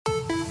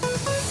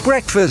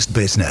Breakfast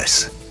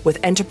Business with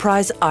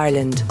Enterprise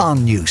Ireland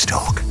on News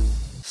Talk.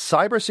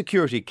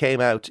 Cybersecurity came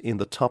out in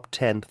the top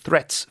 10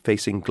 threats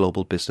facing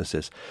global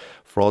businesses.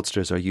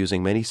 Fraudsters are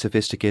using many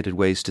sophisticated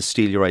ways to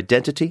steal your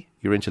identity,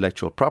 your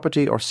intellectual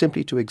property, or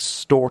simply to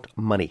extort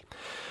money.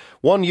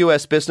 One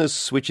US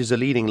business which is a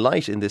leading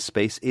light in this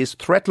space is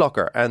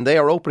ThreatLocker, and they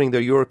are opening their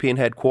European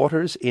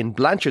headquarters in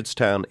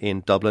Blanchardstown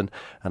in Dublin.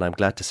 And I'm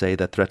glad to say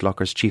that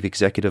ThreatLocker's chief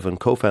executive and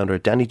co-founder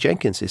Danny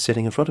Jenkins is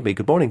sitting in front of me.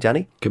 Good morning,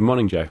 Danny. Good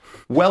morning, Joe.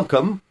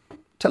 Welcome.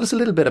 Tell us a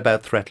little bit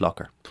about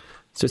ThreatLocker.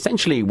 So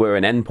essentially, we're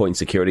an endpoint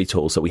security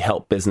tool, so we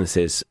help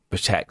businesses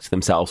protect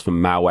themselves from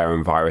malware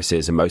and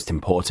viruses, and most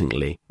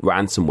importantly,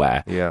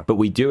 ransomware. Yeah. But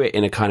we do it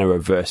in a kind of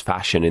reverse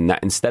fashion, in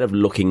that instead of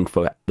looking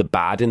for the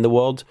bad in the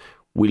world,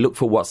 we look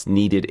for what's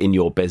needed in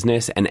your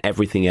business, and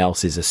everything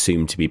else is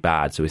assumed to be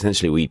bad. So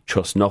essentially, we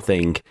trust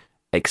nothing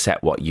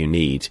except what you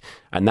need.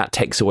 And that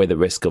takes away the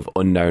risk of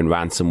unknown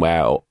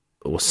ransomware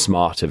or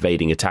smart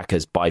evading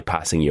attackers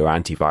bypassing your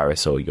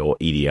antivirus or your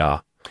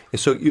EDR.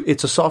 So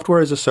it's a software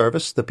as a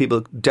service that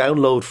people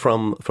download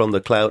from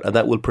the cloud, and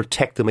that will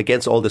protect them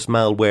against all this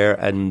malware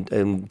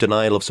and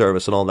denial of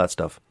service and all that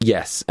stuff.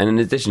 Yes, and in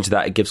addition to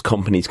that, it gives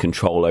companies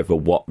control over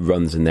what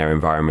runs in their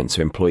environment,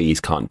 so employees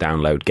can't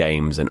download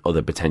games and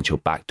other potential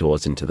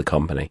backdoors into the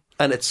company.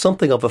 And it's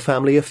something of a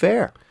family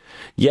affair.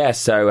 Yeah,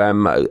 so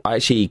I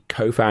actually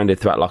co-founded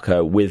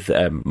ThreatLocker with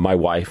my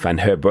wife and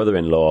her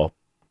brother-in-law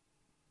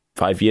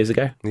 5 years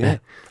ago. Yeah.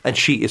 And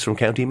she is from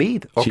County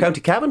Meath. Or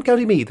County Cavan?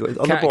 County Meath,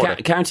 on the border.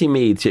 County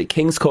Meath.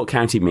 King's Court,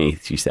 County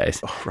Meath, she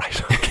says. Oh,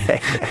 right,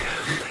 okay.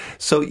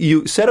 So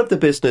you set up the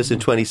business in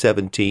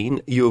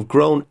 2017. You have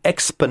grown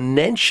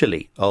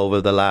exponentially over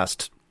the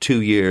last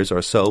 2 years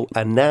or so.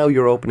 And now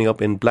you're opening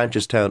up in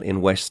Blanchardstown in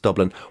West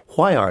Dublin.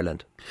 Why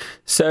Ireland?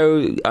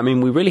 So, I mean,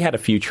 we really had a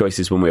few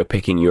choices when we were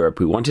picking Europe.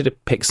 We wanted to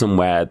pick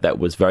somewhere that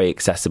was very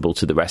accessible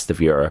to the rest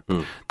of Europe,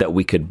 that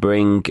we could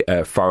bring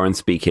foreign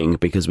speaking,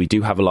 because we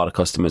do have a lot of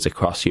customers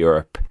across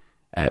Europe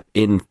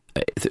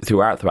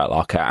throughout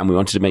ThreatLocker, and we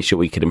wanted to make sure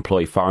we could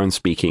employ foreign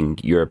speaking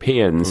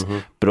Europeans,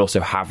 but also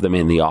have them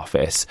in the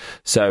office.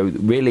 So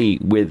really,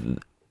 with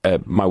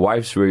my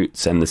wife's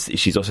roots, and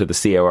she's also the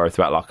COO of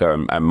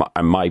ThreatLocker,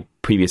 and my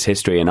previous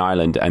history in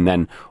Ireland, and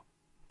then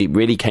it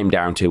really came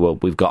down to, well,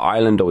 we've got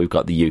Ireland or we've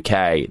got the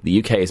UK. The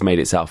UK has made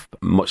itself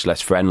much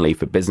less friendly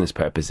for business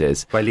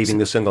purposes. By leaving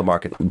the single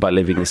market. By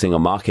leaving the single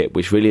market,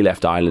 which really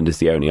left Ireland as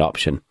the only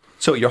option.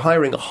 So you're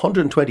hiring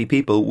 120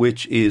 people,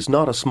 which is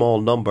not a small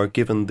number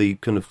given the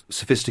kind of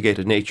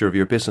sophisticated nature of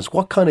your business.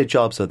 What kind of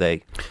jobs are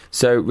they?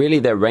 So really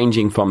they're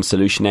ranging from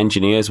solution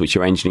engineers, which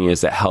are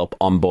engineers that help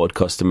onboard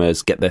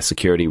customers, get their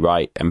security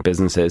right and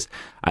businesses,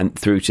 and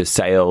through to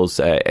sales,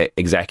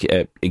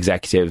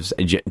 executives,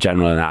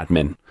 general and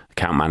admin,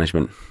 account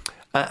management.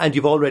 And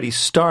you've already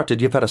started,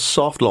 you've had a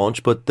soft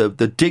launch, but the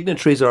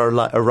dignitaries are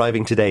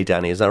arriving today,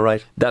 Danny, is that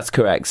right? That's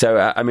correct.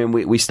 So, I mean,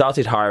 we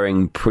started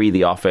hiring pre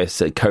the office.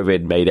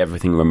 COVID made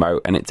everything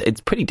remote, and it's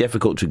pretty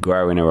difficult to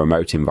grow in a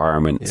remote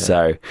environment. Yeah.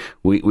 So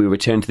we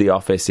returned to the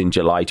office in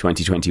July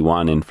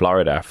 2021 in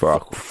Florida for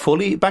our...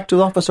 Fully back to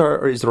the office,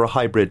 or is there a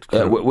hybrid?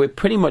 We're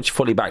pretty much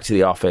fully back to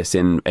the office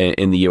in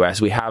the US.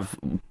 We have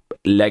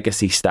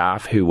legacy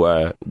staff who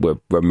were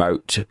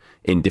remote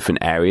in different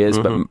areas,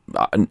 but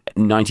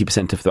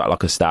 90% of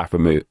ThreatLocker staff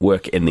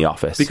work in the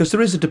office. Because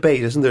there is a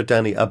debate, isn't there,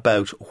 Danny,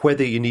 about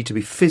whether you need to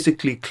be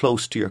physically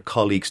close to your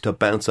colleagues to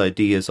bounce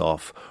ideas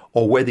off,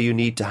 or whether you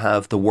need to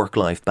have the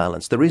work-life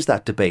balance. There is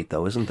that debate,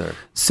 though, isn't there?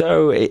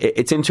 So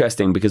it's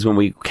interesting, because when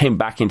we came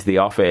back into the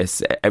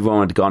office,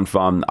 everyone had gone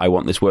from, I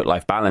want this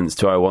work-life balance,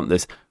 to I want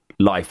this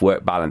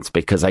life-work balance,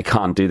 because I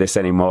can't do this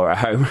anymore at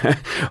home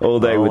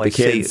all day with the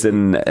kids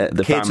and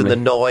the kids family. And the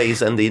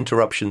noise and the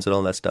interruptions and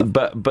all that stuff.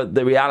 But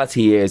the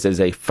reality is, as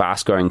a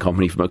fast-growing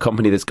company, from a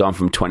company that's gone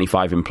from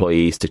 25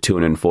 employees to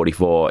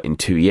 244 in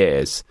 2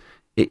 years,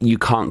 you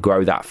can't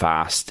grow that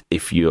fast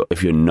if you're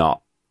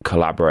not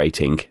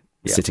collaborating,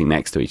 sitting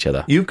next to each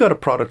other. You've got a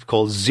product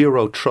called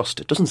Zero Trust.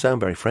 It doesn't sound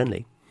very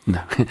friendly.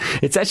 No,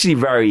 it's actually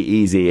very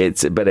easy.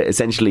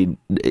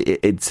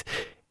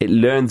 It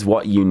learns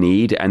what you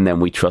need, and then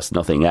we trust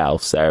nothing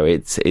else. So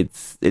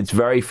it's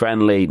very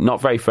friendly,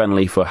 not very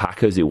friendly for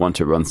hackers who want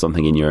to run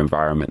something in your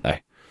environment, though.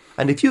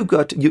 And if you've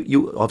got,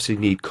 you obviously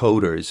need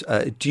coders.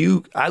 Do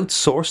you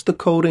outsource the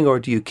coding, or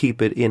do you keep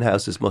it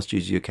in-house as much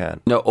as you can?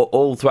 No,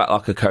 all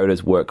ThreatLocker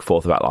coders work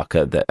for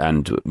ThreatLocker,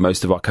 and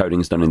most of our coding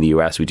is done in the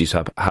US. We do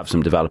have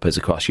some developers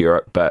across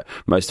Europe, but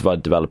most of our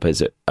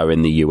developers are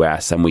in the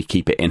US, and we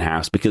keep it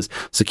in-house because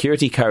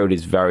security code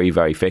is very,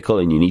 very fickle,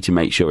 and you need to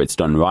make sure it's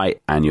done right,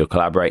 and you're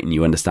collaborating,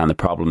 you understand the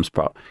problems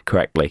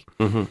correctly.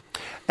 Mm-hmm.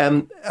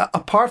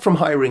 Apart from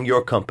hiring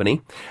your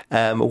company,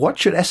 what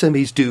should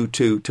SMEs do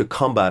to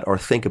combat or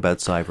think about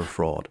cyber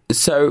fraud?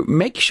 So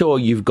make sure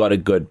you've got a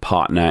good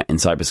partner in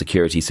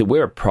cybersecurity. So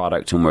we're a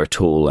product and we're a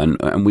tool,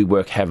 and we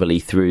work heavily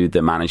through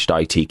the managed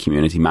IT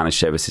community, managed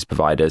services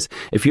providers.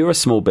 If you're a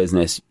small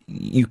business,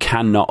 you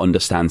cannot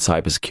understand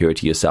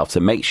cybersecurity yourself. So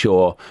make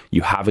sure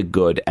you have a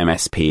good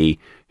MSP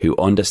who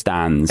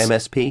understands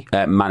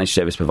MSP? Managed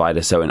service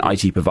provider, so an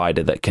IT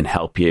provider that can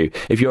help you.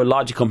 If you're a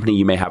larger company,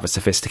 you may have a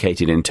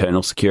sophisticated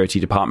internal security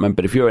department,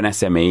 but if you're an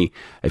SME,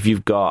 if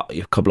you've got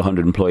a couple of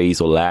hundred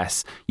employees or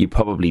less, you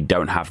probably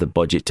don't have the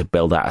budget to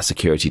build out a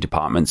security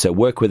department. So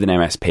work with an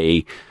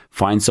MSP,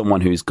 find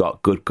someone who's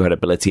got good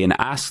credibility and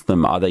ask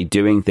them, are they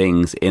doing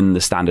things in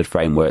the standard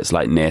frameworks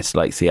like NIST,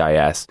 like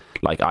CIS,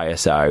 like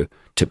ISO,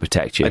 to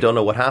protect you? I don't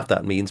know what half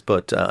that means,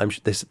 but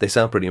they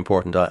sound pretty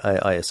important,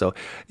 ISO.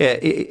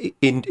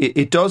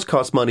 It does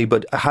cost money,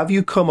 but have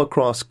you come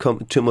across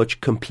too much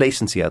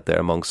complacency out there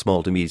among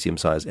small to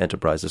medium-sized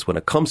enterprises when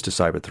it comes to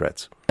cyber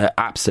threats?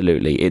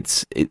 Absolutely.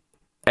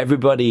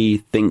 Everybody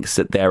thinks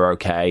that they're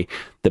okay.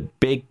 The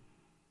big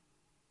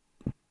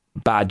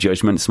bad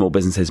judgment small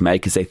businesses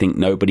make is they think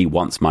nobody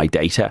wants my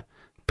data.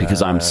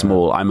 Because I'm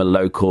small, I'm a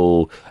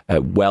local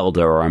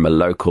welder or I'm a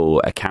local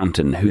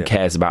accountant. Who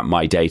cares about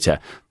my data?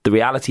 The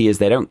reality is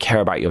they don't care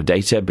about your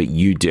data, but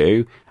you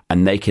do,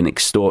 and they can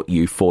extort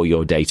you for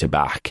your data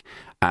back.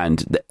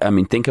 And I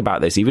mean, think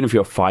about this. Even if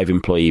you're a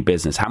 5-employee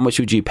business, how much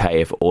would you pay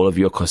if all of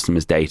your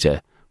customers'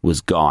 data was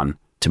gone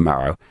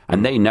tomorrow?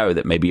 And they know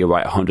that maybe you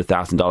write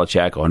 $100,000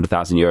 check,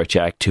 €100,000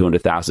 check,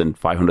 200,000,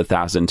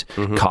 500,000.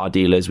 Car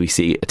dealers we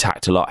see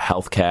attacked a lot.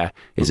 Healthcare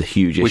is a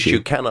huge issue, which you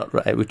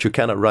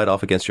cannot write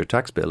off against your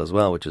tax bill as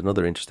well, which is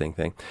another interesting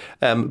thing.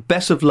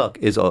 Best of luck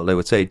is all I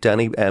would say,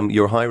 Danny.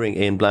 You're hiring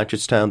in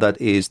Blanchardstown. That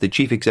is the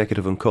chief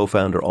executive and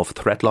co-founder of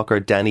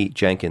ThreatLocker, Danny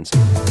Jenkins.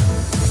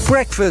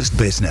 Breakfast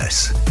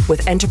Business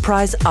with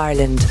Enterprise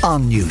Ireland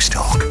on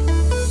Newstalk.